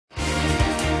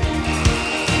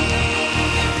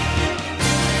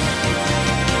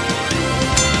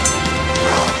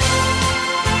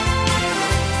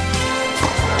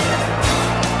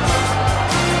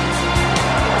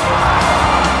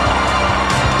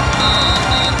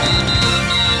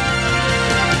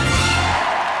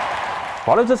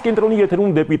Բարև ձեզ Կենտրոնի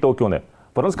եթերում դեպի Տոկիոն է։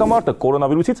 Բռնցքամարտը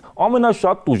կորոնավիրուսից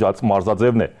ամենաշատ տուժած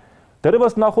մարզաձևն է։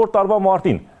 Դեռևս նախորդ տարվա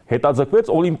մարտին հետաձգվեց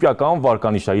օլիմպիական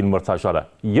վարկանիշային մրցաշարը։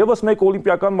 Եվս մեկ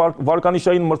օլիմպիական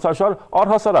վարկանիշային մրցաշար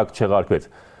առհասարակ չեղարկվեց։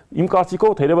 Իմ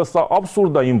կարծիքով թերևս սա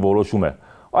աբսուրդային որոշում է։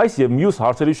 Այս եւ մյուս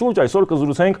հարցերի շուրջ այսօր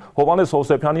կզրուցենք Հովհաննես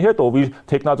Հովսեփյանի հետ, ով իր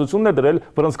տեխնացությունն է դրել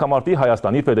բռնցքամարտի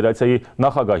Հայաստանի Ֆեդերացիայի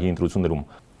նախագահի ընտրություններում։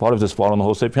 Բարև ձեզ, պարոն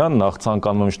Հովսեփյան, նախ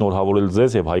ցանկանում եմ շնորհավորել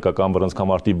ձեզ եւ հայկական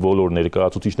բռնցքամարտի բոլոր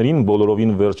ներկայացուցիչներին,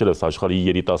 բոլորովին վերջերս աշխարհի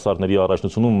երիտասարդների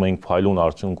առաջնությունում մենք փայլուն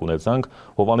արդյունք ունեցանք։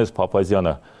 Հովհաննես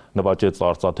Փափազյանը նվաճեց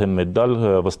արծաթե մեդալ,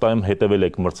 վստահ եմ հետևել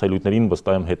եք մրցելույթներին,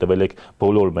 վստահ եմ հետևել եք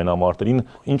բոլոր մենամարտերին։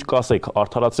 Ինչ կասեք,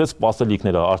 արդարացրեց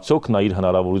սպասելիքները, արդյոք նա իր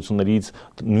հնարավորություններից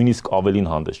նույնիսկ ավելին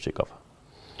հանդես չեկավ։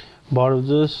 Բարև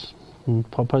ձեզ,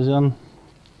 Փափազյան,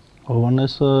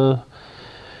 Հովհաննեսը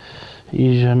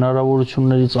իր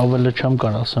հնարավորություններից ավելը չեմ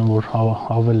կարող ասեմ, որ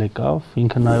ավել եկավ,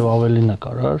 ինքը նաև ավելինը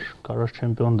կարար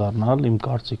չեմպիոն դառնալ իմ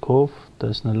կարծիքով,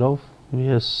 տեսնելով,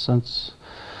 ես սենց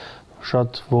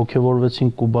շատ ողջավորվեցին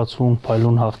Կուբացուն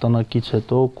փայլուն հաղթանակից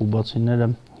հետո կուբացիները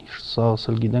սա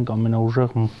ասել գիտենք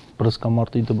ամենաուժեղ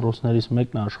բռնցքամարտի դպրոցներից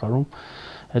մեկն է աշխարհում,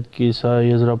 այդ կիսա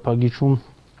եզրափակիչում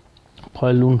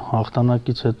փայլուն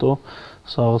հաղթանակից հետո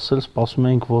սա ասել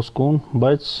սպասում էինք ոսկուն,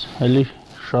 բայց էլի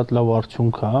շատ լավ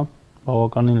արդյունք է,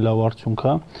 բավականին լավ արդյունք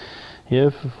է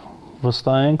եւ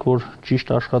վստահ ենք, որ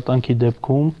ճիշտ աշխատանքի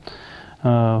դեպքում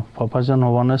Փափազյան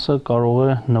Հովհաննեսը կարող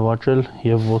է նվաճել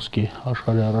եւ ոսկի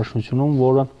աշխարհի առաջնությունում,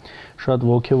 որը շատ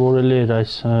ողջավորելի էր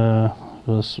այս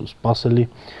սպասելի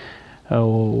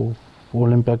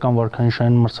օլիմպիական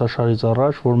վարկանիշային մրցաշարից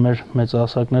առաջ, որ մեր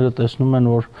մեծահասակները տեսնում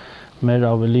են, որ մեր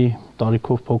ավելի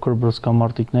տարիքով փոքր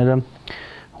բռնցքամարտիկները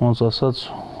ոնց ասած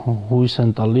հույս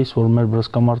են տալիս, որ մեր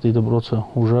բռնցքամարտի դպրոցը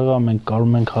ուժեղ է, մենք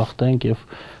կարող ենք հաղթենք եւ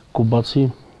կուբացի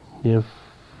եւ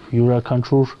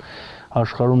յուրաքանչյուր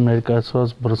աշխարհում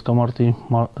ներկայացված բռնցքամարտի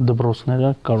դպրոցները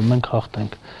կարող ենք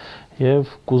հաղթենք։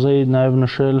 Եվ կուզեի նաև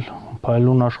նշել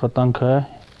փայլուն աշխատանքը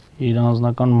իր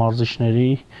անձնական մարզիչների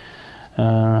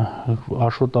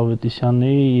Աշոտ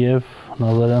Ավետիսյանի եւ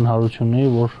Նազարյան Հարությունի,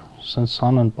 որ սենց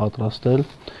սան են պատրաստել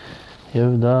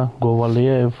եւ դա գովալի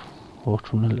է եւ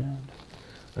ողջունելի է։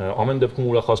 Ամեն դեպքում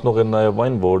ուրախացնող է նաև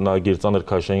այն, որ նա գերծանր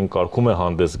քաշային կարգում է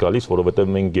հանդես գալիս, որովհետև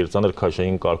մենք գերծանր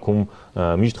քաշային կարգում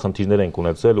միշտ խնդիրներ ենք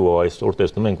ունեցել ու այսօր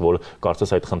տեսնում ենք, որ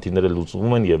կարծես այդ խնդիրները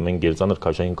լուծվում են եւ մենք գերծանր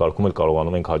քաշային կարգում էլ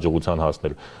կարողանում ենք հաջողության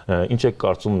հասնել։ Ինչ եք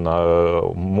կարծում, նա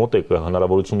մոտ է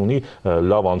հնարավորություն ունի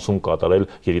լավ անցում կատարել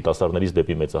երիտասարդներից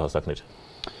դեպի մեծահասակներ։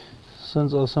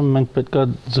 Սենց ասեմ, մենք պետքա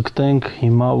ձգտենք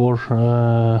հիմա, որ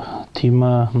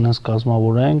թիմը նենց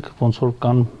կազմավորենք, ոնց որ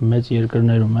կան մեծ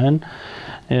երկրներում են,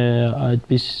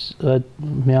 այդպես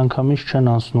միանգամից չեն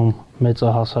անցնում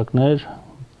մեծահասակներ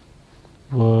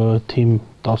թիմ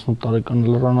 18 տարեկան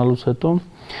լրանալուց հետո,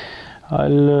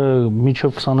 այլ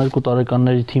մինչև 22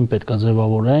 տարեկանների թիմ պետքա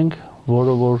ձևավորենք,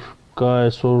 որը որ կա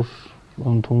այսօր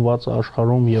ընդունված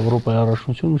աշխարհում Եվրոպայի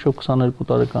առաջնություն մինչև 22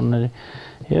 տարեկանների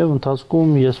եւ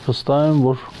ընթացքում ես վստահ եմ,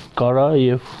 որ կարա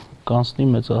եւ կանցնի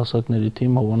մեծահասակների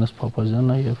թիմ Հովհաննես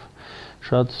Փափազյանը եւ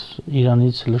շատ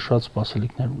իրանից լշած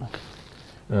սպասելիքներ ունենք։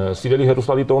 Սիրելի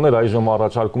հեռուստադիտողներ, այժմ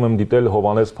առաջարկում եմ դիտել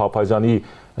Հովհաննես Փափազյանի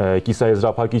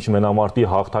կիսաեզրափակիչ մենամարտի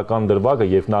հաղթական դրվագը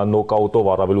եւ նա նոկաուտով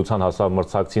առավելության հասավ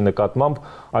մրցակցի նկատմամբ,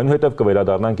 այնուհետև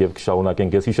կվերադառնանք եւ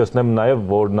կշարունակենք։ Ես հիշեցնեմ նաեւ,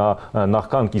 որ նա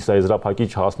նախքան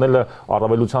կիսաեզրափակիչ հասնելը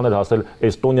առավելության էր հասել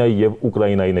Էստոնիայի եւ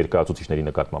Ուկրաինայի ներկայացուցիչների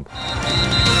նկատմամբ։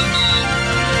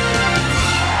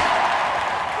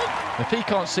 If he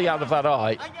can't see out of that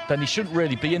eye, then he shouldn't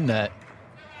really be in there.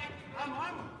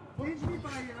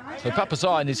 So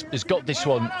Papazian has got this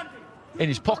one in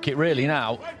his pocket really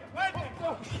now.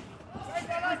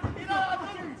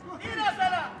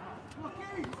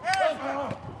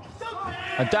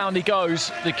 And down he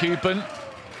goes, the Cuban,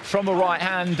 from a right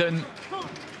hand, and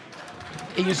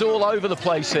he is all over the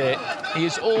place here. He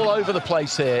is all over the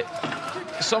place here.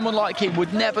 Someone like him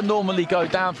would never normally go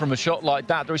down from a shot like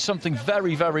that. There is something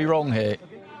very, very wrong here.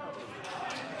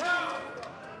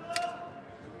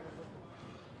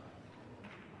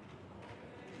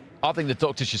 I think the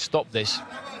doctor should stop this.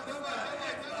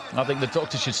 I think the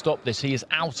doctor should stop this. He is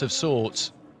out of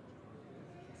sorts.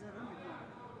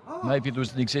 Maybe there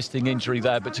was an existing injury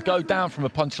there, but to go down from a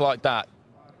punch like that.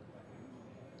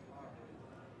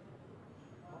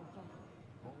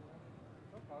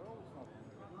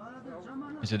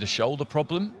 Is it a shoulder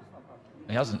problem?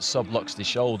 He hasn't subluxed his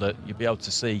shoulder. You'll be able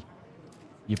to see.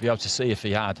 You'll be able to see if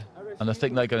he had. And I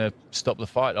think they're going to stop the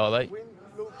fight, are they?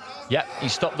 Yeah, he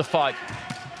stopped the fight.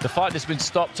 The fight has been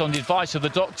stopped on the advice of the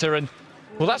doctor, and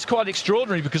well, that's quite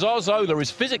extraordinary because Arzola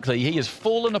is physically, he has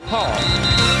fallen apart.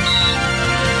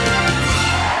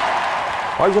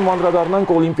 Այժմ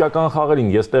անդրադառնանք օլիմպիական խաղերին։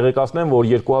 Ես տեղեկացնեմ, որ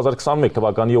 2021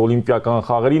 թվականի օլիմպիական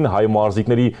խաղերին հայ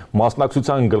մարզիկների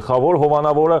մասնակցության գլխավոր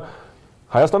հովանավորը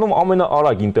Հայաստանում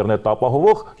ամենաարագ ինտերնետ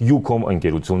ապահովող Ucom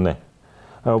ընկերությունն է։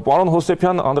 Պարոն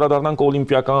Հովսեփյան, անդրադառնանք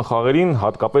օլիմպիական խաղերին,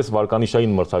 հատկապես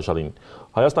վարկանիշային մրցաշարին։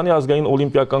 Հայաստանի ազգային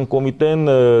օլիմպիական կոմիտեն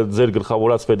ձեր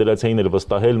գլխավորած ֆեդերացիային էր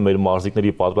վստահել մեր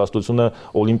մարզիկների պատրաստությունը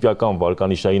օլիմպիական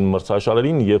վարկանիշային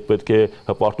մրցաշարերին եւ պետք է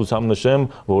հպարտությամբ նշեմ,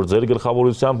 որ ձեր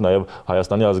գլխավորությամբ նաեւ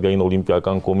Հայաստանի ազգային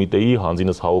օլիմպիական կոմիտեի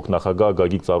հանձինս ՀԱՕԿ նախագահ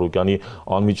Գագիկ Ծառուկյանի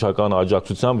անմիջական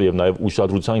աջակցությամբ եւ նաեւ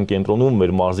ուշադրության կենտրոնում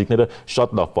մեր մարզիկները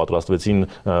շատ լավ պատրաստվեցին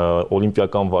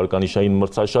օլիմպիական վարկանիշային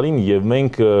մրցաշարին եւ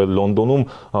մենք Լոնդոնում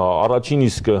առաջին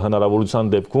իսկ հնարավորության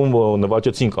դեպքում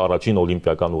նվաճեցինք առաջին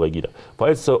օլիմպիական ուղեգիրը,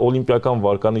 բայց օլիմպիական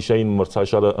վարկանիշային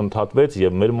մրցաշարը ընդհատվեց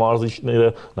եւ մեր մարզիչները,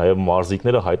 նաեւ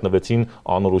մարզիկները հայտնվեցին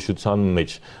անորոշության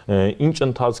մեջ։ Ինչ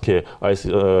ընթացք է այս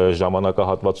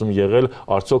ժամանակահատվածում եղել,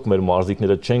 արդյոք մեր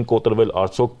մարզիկները չեն կոտրվել,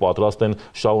 արդյոք պատրաստ են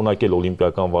շարունակել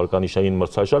օլիմպիական վարկանիշային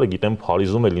մրցաշարը, գիտեմ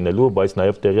Փարիզում է լինելու, բայց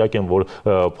նաեւ տեղյակ եմ, որ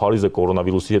Փարիզը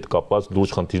կորոնավիրուսի հետ կապված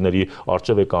լուրջ խնդիրների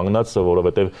առջև է կանգնած,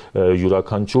 որովհետեւ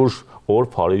յուրաքանչյուր օր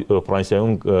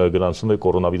Ֆրանսիայում գրանցվում է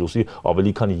կորոնավիրուսի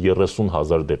ավելի քան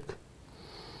 30,000 դեպք։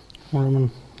 Ուրեմն,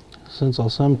 ասենց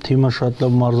ասեմ, թիմը շատ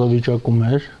լավ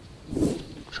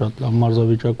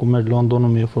մարզավիճակում էր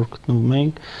Լոնդոնում, երբ որ գտնվում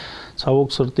էինք,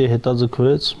 ցավոք սրտի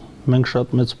հետաձգվեց, մենք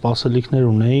շատ մեծ սպասելիքներ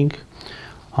ունեինք,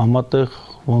 համատեղ,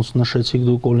 ոնց նշեցիք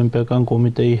դուք օլիմպիական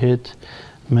կոմիտեի հետ,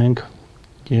 մենք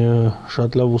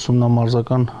շատ լավ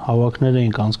ուսումնամարզական հավաքներ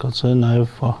էինք անցկացրել,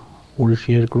 նաև ուրիշ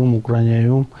երկրում,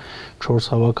 Ուկրաինայում 4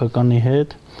 հավաքականի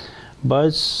հետ,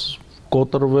 բայց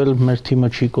կոտրվել մեր թիմը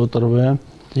չի կոտրվել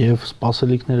եւ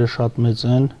սպասելիքները շատ մեծ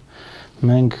են։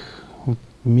 Մենք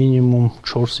մինիմում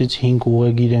 4-ից 5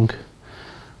 ուղեգիր ենք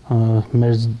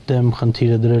մեր դեմ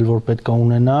խնդիրը դրել, որ պետք է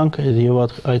ունենանք, եւ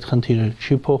այդ խնդիրը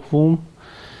չի փոխվում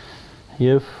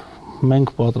եւ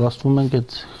մենք պատրաստվում ենք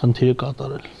այդ խնդիրը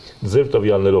կատարել։ Ձեր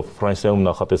տվյալներով Ֆրանսիայում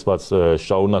նախատեսված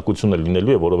շարունակությունը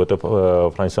լինելու է, որովհետև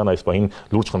Ֆրանսիան այս պահին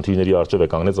լուրջ խնդիրների առջև է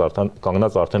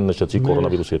կանգնած արդեն նշեցի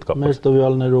կորոնավիրուսի հետ կապված։ Մեր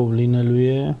տվյալներով լինելու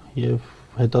է եւ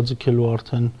հետաձգելու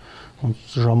արդեն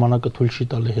ժամանակը թույլ չի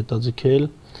տալի հետաձգել։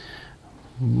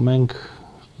 Մենք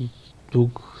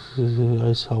դուք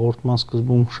այս հաղորդման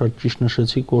սկզբում շատ ճիշտ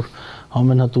նշեցիք, որ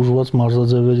ամենատուժված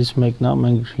մարզաձևերից մեկն է,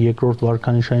 մենք երկրորդ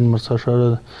վարկանիշային մրցաշարը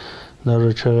դեռ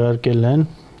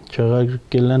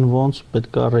չեղարկել են ոնց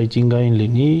պետք է ռեյտինգային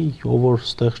լինի, ով որ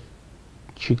ստեղ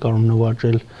չի կարող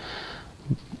նվաճել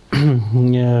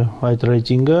այդ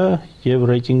ռեյտինգը եւ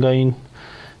ռեյտինգային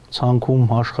ցանկում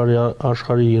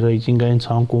աշխարհի ռեյտինգային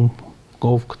ցանկում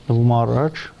ով գտնվում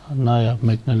առաջ, նա է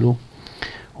մեկնելու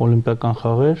օլիմպիական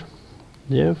խաղեր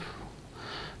եւ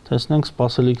տեսնենք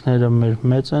սպասելիքները մեր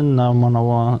մեծ են,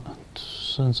 նամանավանդ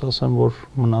ասենց ասեմ, որ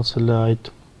մնացել է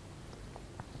այդ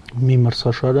մի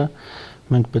մրցաշարը,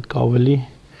 մենք պետք է ավելի,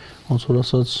 ոնց որ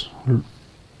ասած,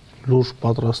 լուրջ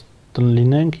պատրաստ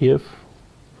լինենք եւ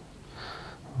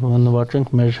նվաճենք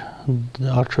մեր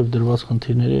առջև դրված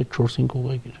խնդիրների 4-5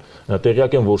 ուղեգիրը։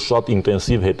 Տեղյակ եմ, որ շատ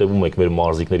ինտենսիվ հետևում եք մեր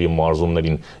մարզիկների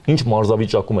մարզումներին։ Ինչ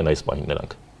մարզավիճակում են այս պահին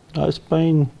նրանք։ Այս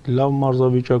պահին լավ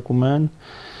մարզավիճակում են,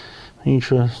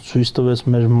 ինչը ցույց տվեց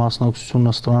մեր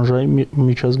մասնակցությունը Ստրանժայի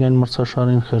միջազգային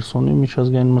մրցաշարին, Խերսոնի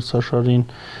միջազգային մրցաշարին,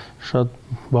 շատ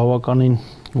բավականին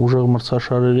ուժեղ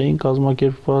մրցաշարեր էին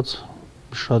կազմակերպված,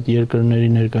 շատ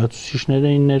երկրների ներկայացուցիչներ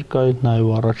էին ներկա,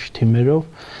 նաև առաջի թիմերով։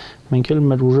 Մենք էլ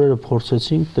մեր ուժերը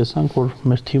փորձեցինք, տեսանք, որ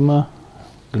մեր թիմը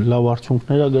լավ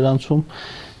արդյունքներ է գրանցում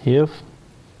եւ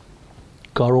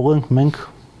կարող ենք մենք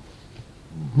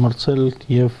մրցել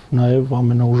եւ նաև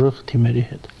ամենաուժեղ թիմերի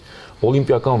հետ։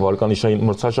 Օլիմպիական վարկանիշային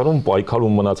մրցաշարում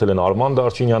պայքարում մնացել են Արման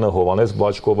Դարչինյանը, Հովհաննես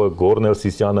Բաչկովը, Գոռ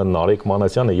Ներսիսյանը, Նարեկ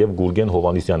Մանասյանը եւ Գուրգեն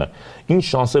Հովհաննիսյանը։ Ինչ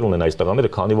շանսեր ունեն այս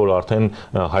տղաները, քանի որ արդեն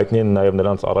հայտնի են նաեւ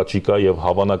նրանց առաջիկա եւ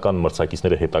հավանական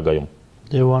մրցակիցները հետագայում։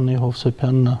 Եվանի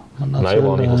Հովսեփյանն է մնացել,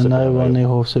 Նայվանի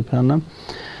Հովսեփյանը։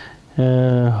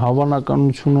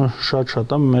 Հավանականությունը շատ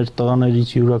է, մեր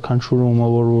տղաներից յուրաքանչյուրը,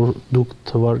 որ դուք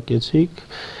թվարկեցիք,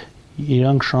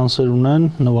 իրանք շանսեր ունեն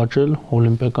նվաճել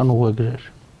օլիմպիական ուղեգրեր։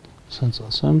 Ասենց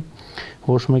ասեմ,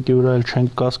 ոչ մեկի վրա էլ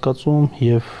չենք կասկածում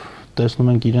եւ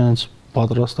տեսնում ենք իրենց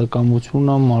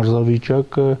պատրաստակամությունը,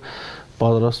 մարզավիճակը,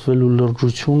 պատրաստվելու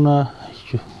լրջությունը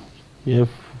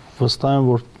եւ վստահ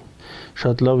եմ, որ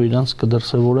շատ լավ իրենց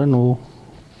կդրսևորեն ու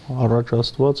առաջ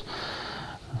Աստված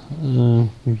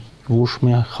ոչ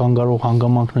մի խանգարող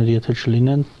հանգամանքներ եթե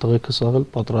չլինեն, տղեկը սաղել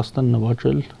պատրաստ են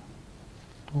նվաճել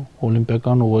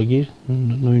օլիմպիական ուղեգիր,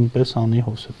 նույնպես Անի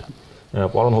Հովսեփյան։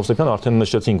 Պարոն Հովսեփյան, արդեն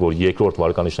նշեցինք, որ երկրորդ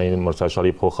վարկանիշային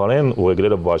մրցաշարի փոխարեն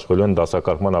ուղեգրերը բաշխվելու են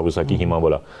դասակարգման աղյուսակի հիման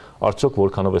վրա։ Արդյոք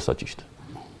որքանով է սա ճիշտ։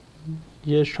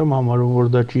 Ես չեմ համարում, որ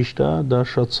դա ճիշտ է, դա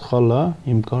շատ սխալ է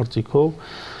իմ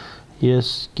կարծիքով։ Ես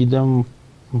գիտեմ,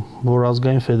 որ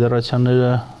ազգային ֆեդերացիաները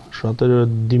շատերը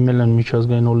դիմել են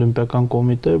միջազգային օլիմպիական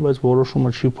կոմիտե, բայց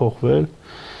որոշումը չի փոխվել։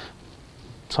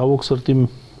 Ցավոք սրտի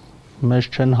մեզ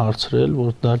չեն հարցրել,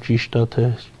 որ դա ճիշտ է թե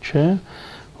չէ։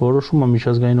 Որոշումը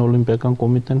միջազգային օլիմպիական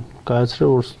կոմիտեն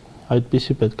կայացրել, որ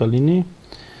այդպիսի պետք է լինի։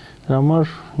 Դրա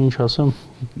համար ինչ ասեմ,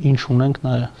 ինչ ունենք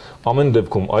նա է։ Ամեն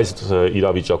դեպքում այս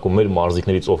իրավիճակում մեր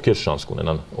մարզիկներից ովքեր շանս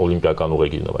կունենան օլիմպիական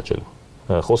ուղեգիր նվաճելու։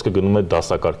 Խոսքը գնում է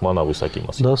դասակարգման աղյուսակի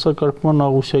մասին։ Դասակարգման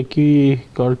աղյուսակի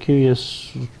կարգի ես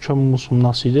չեմ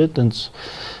ուսումնասիրել, տենց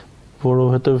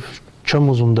որովհետև չեմ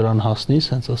ուզում դրան հասնի,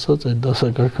 սենց ասած, այդ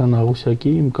դասակարգման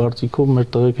աղյուսակի իմ կարծիքով մեր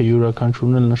տղեկը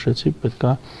յուրաքանչյուրն էլ նշեցի,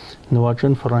 պետքա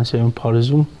նվաճեն Ֆրանսիայում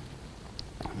Փարիզում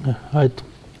այդ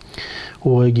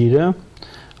ուղեգիրը,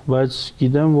 բայց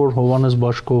գիտեմ, որ Հովհաննես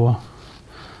Բաշկովը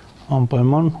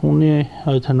անպայման ունի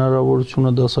այդ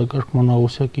հնարավորությունը դասակարգման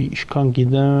աղյուսակի, ինչքան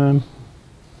գիտեմ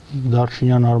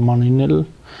Դարչինյան Արմանին էլ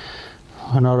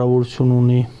հնարավորություն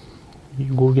ունի,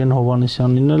 Գուրգեն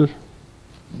Հովհաննեսյանին էլ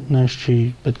նենց չի,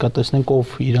 պետք է տեսնենք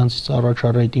ով իրանցից առաջ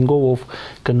ռեյտինգով, ով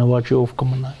կնվաճի, ով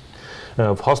կմնա։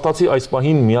 Հաստացի այս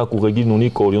պահին միակ ուղեգիրն ունի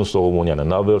Կորյուն Սողոմոնյանը,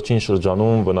 նա վերջին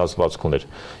շրջանում վնասվածք ուներ։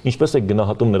 Ինչպես է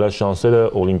գնահատում նրա շանսերը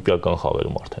օլիմպիական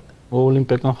խաղերում արդեն։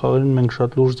 Օլիմպիական խաղերին մենք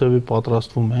շատ լուրջ ձևի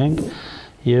պատրաստվում ենք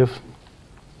եւ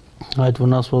այդ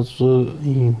վնասվածքը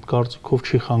իմ կարծիքով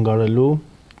չի խանգարելու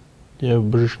եւ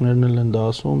բժիշկներն էլ են դա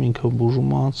ասում, ինքը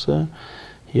բուժում անց է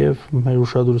եւ մեր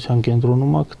ուշադրության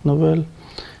կենտրոնում է գտնվել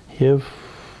եւ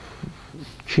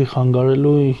չի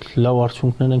խանգարելու, լավ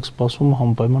արդյունքներ ենք սպասում,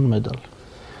 անպայման մեդալ։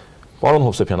 Պարոն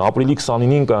Հովսեփյան, ապրիլի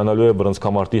 29-ին կայանալու է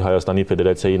բռնցքամարտի Հայաստանի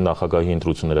Ֆեդերացիայի նախագահի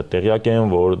ընտրությունները։ Տեղյակ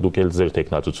եմ, որ դուք էլ ձեր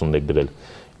տեխնացությունն եք դրել։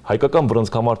 Հայկական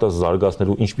բռնցքամարտը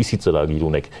զարգացնելու ինչպիսի ծրագիր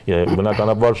ունեք։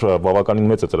 Բնականաբար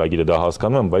բավականին մեծ է ծրագիրը, դա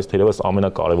հասկանում եմ, բայց թերևս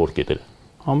ամենակարևոր կետերը։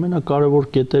 Ամենակարևոր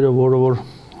կետերը, որը որ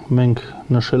մենք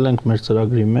նշել ենք մեր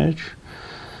ծրագրի մեջ,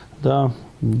 դա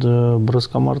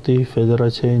բռնցքամարտի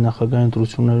ֆեդերացիայի նախագահի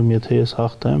ընտրություններում, եթե ես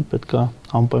հաղթեմ, պետքա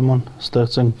անպայման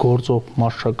ստեղծենք գործող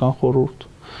մարզչական խորհուրդ,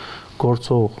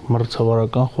 գործող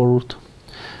մրցավարական խորհուրդ,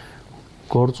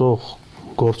 գործող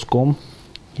գործկոմ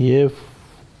եւ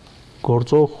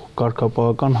գործող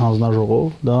կարգապահական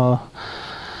հանձնաժողով, դա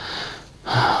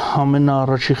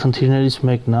ամենաառաջի խնդիրներից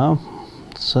մեկն է,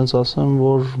 սենց ասեմ,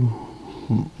 որ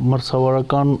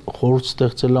մրցավարական խորհուրդ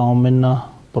ստեղծելը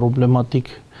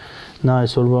ամենապրոբլեմատիկ նա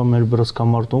այսօրվա մեր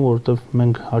բռնցքամարտում, որովհետև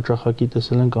մենք հաճախակի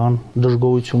տեսել ենք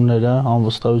դժգոհությունները,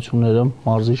 անվստահությունները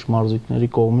մարզիչ-մարզիկների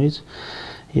կողմից,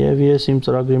 եւ ես իմ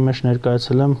ծրագրի մեջ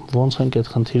ներկայացել եմ ոնց ենք այդ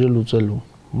խնդիրը լուծելու,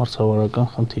 մրցավարական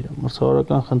խնդիրը։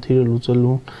 Մրցավարական խնդիրը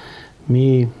լուծելու մի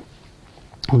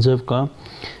ձև կա,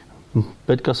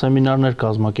 պետք է սեմինարներ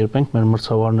կազմակերպենք մեր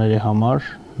մրցավարների համար,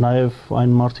 նաև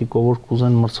այն մարդիկ, ովքեր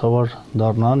կուզեն մրցավար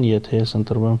դառնան, եթե ես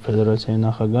ընտրվեմ ֆեդերացիայի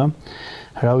նախագահ,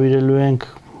 հրավիրելու ենք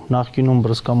նախկինում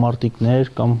բռնցքամարտիկներ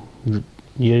կամ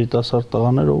երիտասարդ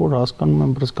տղաներ, ովքեր հասկանում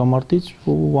են բռնցքամարտից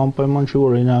ու անպայման չի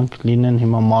որ իրանք լինեն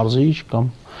հիմա մարզիչ կամ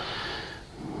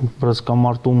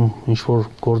բռնցքամարտում ինչ-որ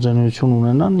գործունեություն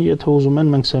ունենան, եթե ուզում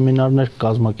են մենք սեմինարներ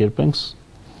կազմակերպենք,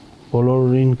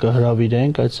 բոլորին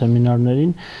կհրավիրենք այդ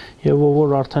սեմինարներին եւ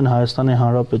ով արդեն Հայաստանի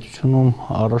Հանրապետությունում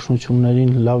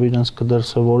առաջնություններին լավ իրենց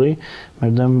կդրսևորի,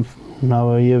 մեր դեմ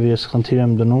նաեւ ես խնդիր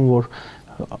եմ դնում, որ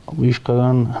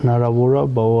ինչքան հնարավոր է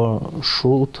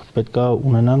շուտ պետքա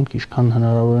ունենանք ինչքան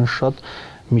հնարավոր է շատ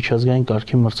միջազգային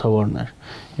կարգի մրցավարներ։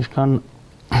 Ինչքան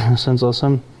ասենց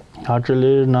ասեմ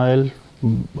հաճելի է նայել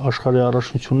աշխարհի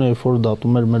առաջնությունը, երբ որ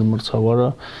դատում էր մեր մրցավարը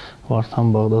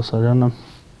Վարդան Բաղդասարյանը,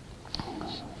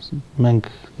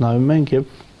 մենք նայում ենք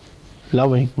եւ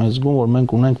լավ ենք մեզ զգում, որ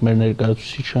մենք ունենք մեր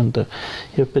ներկայացուցիչը այնտեղ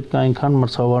եւ պետք է այնքան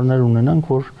մրցավարներ ունենանք,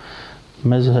 որ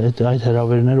մեզ այդ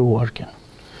հրավերները ուղարկեն։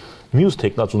 Մյուս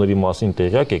տեխնացուների մասին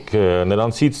տեղյակ եք,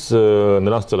 նրանց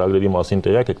ծրագրերի մասին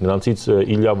տեղյակ եք, նրանցից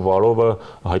Իլյա Վարովը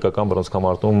հայկական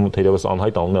բռնցքամարտում թերևս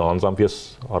անհայտ անուն է, անձամբ ես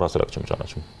առհասարակ չեմ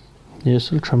ճանաչում։ Ես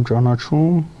էլ չեմ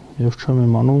ճանաչում եւ չեմ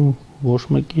իմանում, ոչ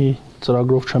մեկի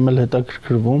ծրագրով չեմ էլ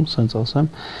հետաքրքրվում, ասենց ասեմ։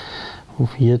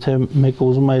 Եթե մեկը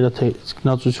ուզում է իր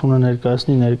տեխնացությունը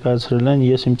ներկայացրել են,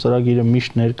 ես իմ ծրագիրը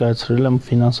միշտ ներկայացրել եմ,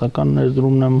 ֆինանսական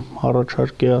ներդրումն եմ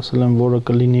առաջարկել, ասել եմ, որը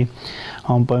կլինի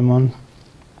անպայման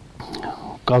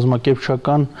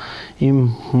կազմակերպչական իմ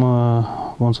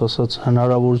ոնց ասած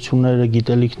հնարավորությունները,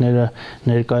 գիտելիքները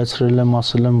ներկայացրել եմ,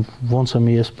 ասել եմ ոնց եմ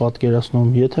ես պատկերացնում,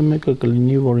 եթե մեկը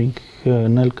կլինի, որ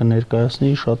ինքն էլ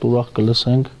կներկայացնի, շատ ուրախ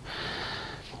կլսենք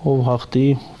ով հաղթի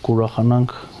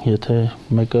կուրախանանք, եթե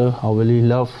մեկը ավելի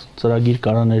լավ ծրագիր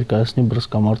կարա ներկայացնի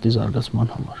բռնցքամարտի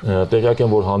զարգացման համար։ Տեղյակ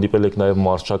եմ, որ հանդիպել եք նաև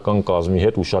մարզչական կազմի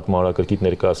հետ ու շատ մանրակրկիտ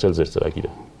ներկայացրել ձեր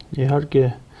ծրագիրը։ Իհարկե,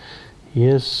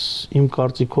 ես իմ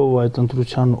կարծիքով այդ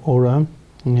ընտրության օրը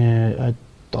այդ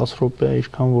 10 րոպե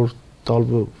ինչքան որ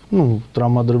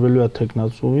տրամադրվելու է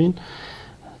տեխնացուին,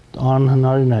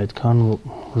 անհնարին է այդքան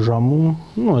ժամում,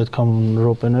 այդքան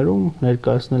րոպեներում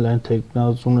ներկայացնել այն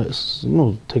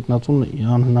տեխնացուն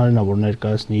անհնարին է որ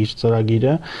ներկայացնի իր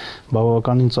ծրագիրը,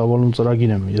 բավականին ծավալուն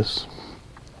ծրագիր եմ ես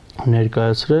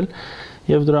ներկայացրել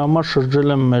եւ դրա համար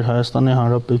շրջել եմ մեր Հայաստանի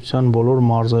Հանրապետության բոլոր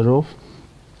մարզերով,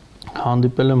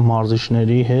 հանդիպել եմ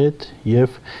մարզիչների հետ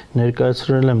եւ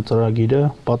ներկայացրել եմ ծրագիրը,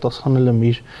 պատասխանել եմ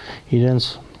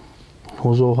իրենց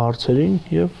հուզող հարցերին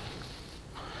եւ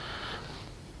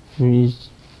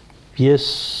ես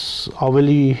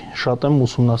ավելի շատ եմ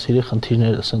ուսումնասիրի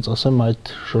խնդիրները, ասենց ասեմ,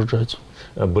 այդ շրջայցում։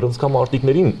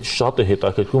 Բռնցքամարտիկներին շատ է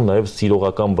հետաքրքրում նաև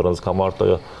սիրողական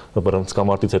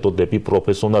բռնցքամարտից հետո դեպի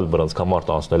պրոֆեսիոնալ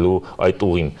բռնցքամարտ անցնելու այդ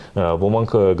ուղին։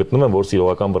 Ոմանք գտնում են, որ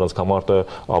սիրողական բռնցքամարտը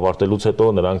ավարտելուց հետո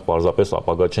նրանք պարզապես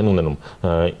ապագա չեն ունենում։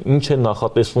 Ինչ է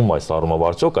նախատեսվում այս առումով,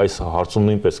 արդյոք այս հարցում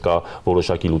նույնպես կա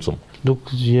որոշակի լուծում։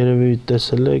 Դուք երևի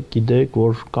տեսել եք, գիտեք,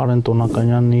 որ Կարեն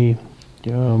Տոնականյանի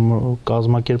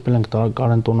կազմակերպել ենք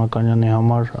Կարեն Տոնականյանի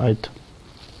համար այդ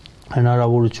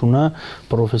հնարավորությունը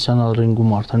պրոֆեսիոնալ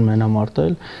ռինգում արդեն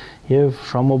մենամարտել եւ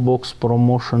Շամո բոքս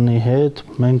պրոմոշնի հետ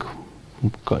մենք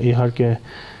իհարկե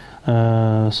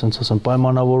ասենց ասեմ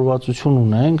պայմանավորվածություն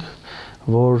ունենք,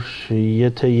 որ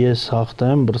եթե ես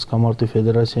հաղթեմ բռնցքամարտի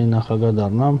ֆեդերացիայի նախագահ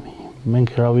դառնամ,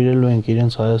 մենք հրավիրելու ենք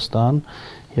իրենց Հայաստան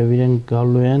եւ իրենք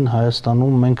գալու են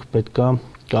Հայաստանում, մենք պետքա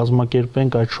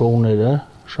կազմակերպենք այդ շոուները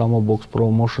Շամո բոքս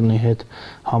պրոմոշնի հետ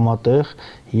համատեղ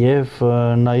եւ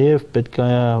նաեւ պետք է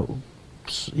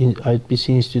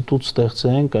այդպիսի ինստիտուտ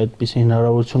ստեղծենք, այդպիսի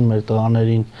հնարավորություն մեր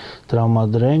տղաներին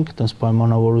տրամադրենք, այդպես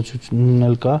պայմանավորվածությունն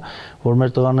էլ կա, որ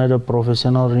մեր տղաները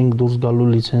պրոֆեսիոնալ ռինգ դուրս գալու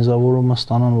լիցենզավորումը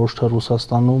ստանան ոչ թե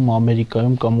Ռուսաստանում,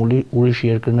 Ամերիկայում կամ ուրիշ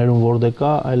երկրներում որտեղ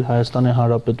կա, այլ Հայաստանի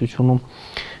Հանրապետությունում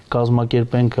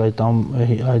կազմակերպենք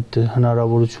այդ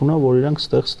հնարավորությունը, որ իրենք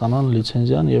ստեղ ստանան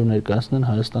լիցենզիան եւ ներկայացնեն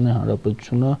Հայաստանի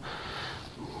Հանրապետությունը։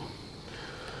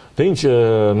 Դե ինչ,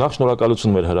 նախ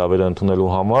շնորհակալություն մեր հրավերը ընդունելու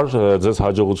համար, ձեզ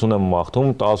հաջողություն եմ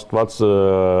մաղթում, Աստված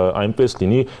այնպես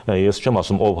լինի, ես չեմ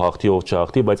ասում ով հաղթի, ով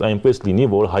չհաղթի, բայց այնպես լինի,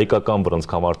 որ հայկական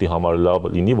բռնցքամարտի համար լավ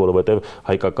լինի, որովհետեւ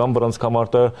հայկական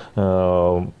բռնցքամարտը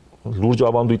լուրջ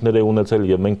ավանդույթներ է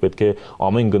ունեցել եւ մենք պետք է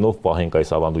ամեն գնով պահենք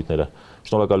այս ավանդույթները։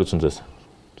 Շնորհակալություն ձեզ։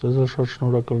 Ձեզ շատ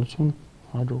շնորհակալություն,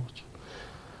 հաջողություն։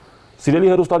 Սիրելի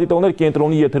հեռուստադիտողներ,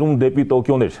 Կենտրոնի եթերում դեպի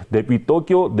Տոկիոներ, դեպի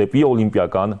Տոկիո, դեպի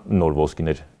օլիմպիական նոր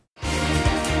ոսկիներ։